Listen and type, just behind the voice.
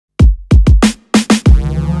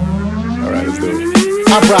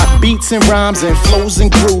I rock beats and rhymes and flows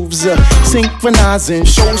and grooves, synchronizing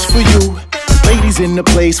shows for you. Ladies in the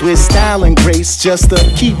place with style and grace, just to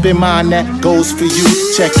keep in mind that goes for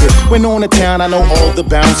you. Check it. When on the town, I know all the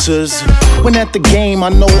bouncers. When at the game, I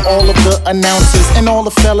know all of the announcers and all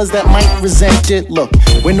the fellas that might resent it. Look,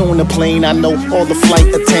 when on the plane, I know all the flight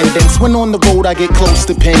attendants. When on the road, I get close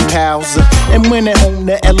to pen pals. And when at home,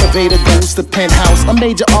 the elevator goes to penthouse. A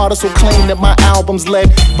major artist will claim that my album's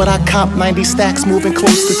lead, but I cop 90 stacks, moving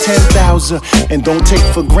close to 10,000. And don't take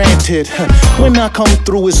for granted, when I come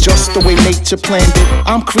through, it's just the way nature planned it.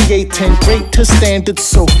 I'm creating great to standards,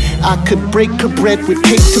 so I could break a bread with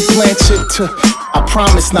cake to Blanchett. I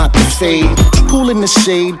promise not to fade. Cool in the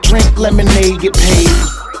shade, drink lemonade, get paid,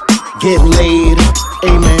 get laid.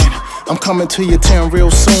 Amen. I'm coming to your town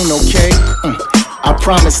real soon, okay? I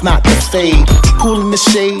promise not to fade. Cool in the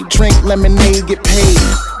shade, drink lemonade, get paid,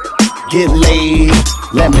 get laid,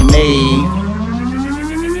 lemonade.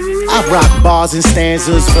 I rock bars and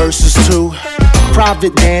stanzas, verses too.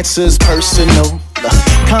 Private dancers, personal.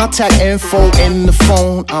 Contact info in the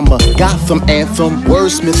phone. I'm a Gotham anthem,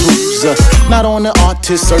 wordsmith who's not on the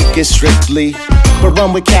artist circuit strictly, but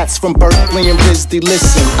run with cats from Berkeley and Risdy.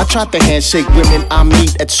 Listen, I tried to handshake women I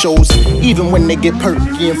meet at shows, even when they get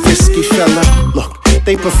perky and frisky, fella. Look,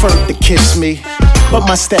 they prefer to kiss me, but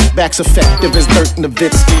my step back's effective as Dirk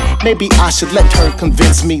Nowitzki. Maybe I should let her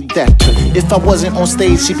convince me that if I wasn't on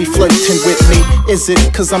stage, she'd be flirting with me. Is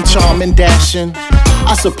it cause I'm charming, dashing?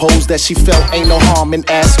 I suppose that she felt ain't no harm in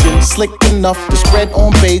asking. Slick enough to spread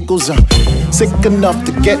on bagels, sick enough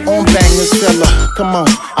to get on bangers, fella. Come on,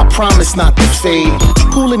 I promise not to fade.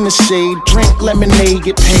 Cool in the shade, drink lemonade,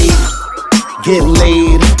 get paid, get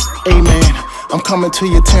laid. Amen. I'm coming to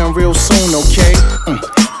your town real soon, okay?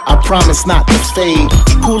 I promise not to fade.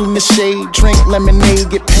 Cool in the shade, drink lemonade,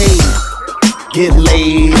 get paid, get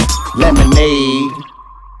laid, lemonade.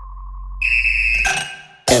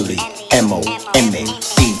 L-E-M-O-N-A-D-E,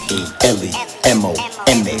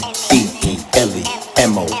 L-E-M-O-N-A-D-E,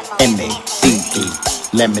 L-E-M-O-N-A-D-E,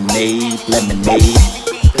 lemonade, lemonade.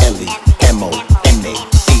 L-E-M-O-N-A-D-E,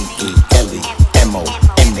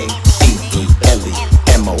 L-E-M-O-N-A-D-E,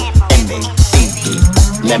 L-E-M-O-N-A-D-E,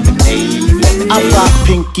 lemonade. I rock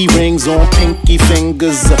pinky rings on pinky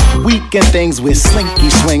fingers, weekend things with slinky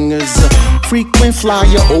swingers, frequent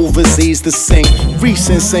flyer overseas to sing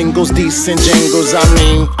recent singles, decent jingles. I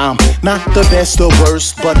mean, I'm not the best or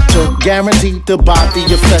worst, but guaranteed to body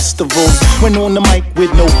your festivals. When on the mic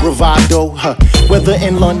with no bravado, whether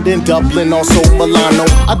in London, Dublin, or so Milano,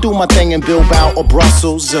 I do my thing in Bilbao or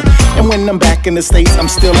Brussels. And when I'm back in the States, I'm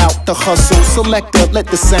still out to hustle. Selector, let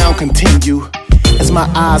the sound continue, as my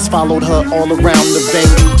eyes followed her all around the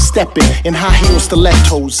venue, stepping in high heel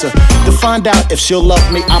stilettos. To find out if she'll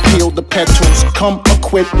love me, I peel the petals. Come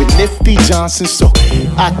equipped with nifty Johnson, so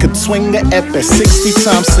I could swing the ep at 60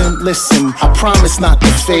 Thompson. Listen, I promise not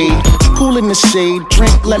to fade. Cool in the shade,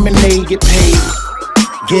 drink lemonade, get paid,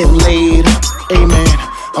 get laid. Amen.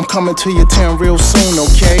 I'm coming to your town real soon,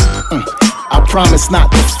 okay? I promise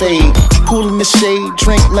not to fade. Cool in the shade,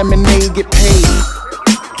 drink lemonade, get paid,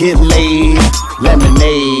 get laid,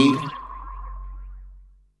 lemonade.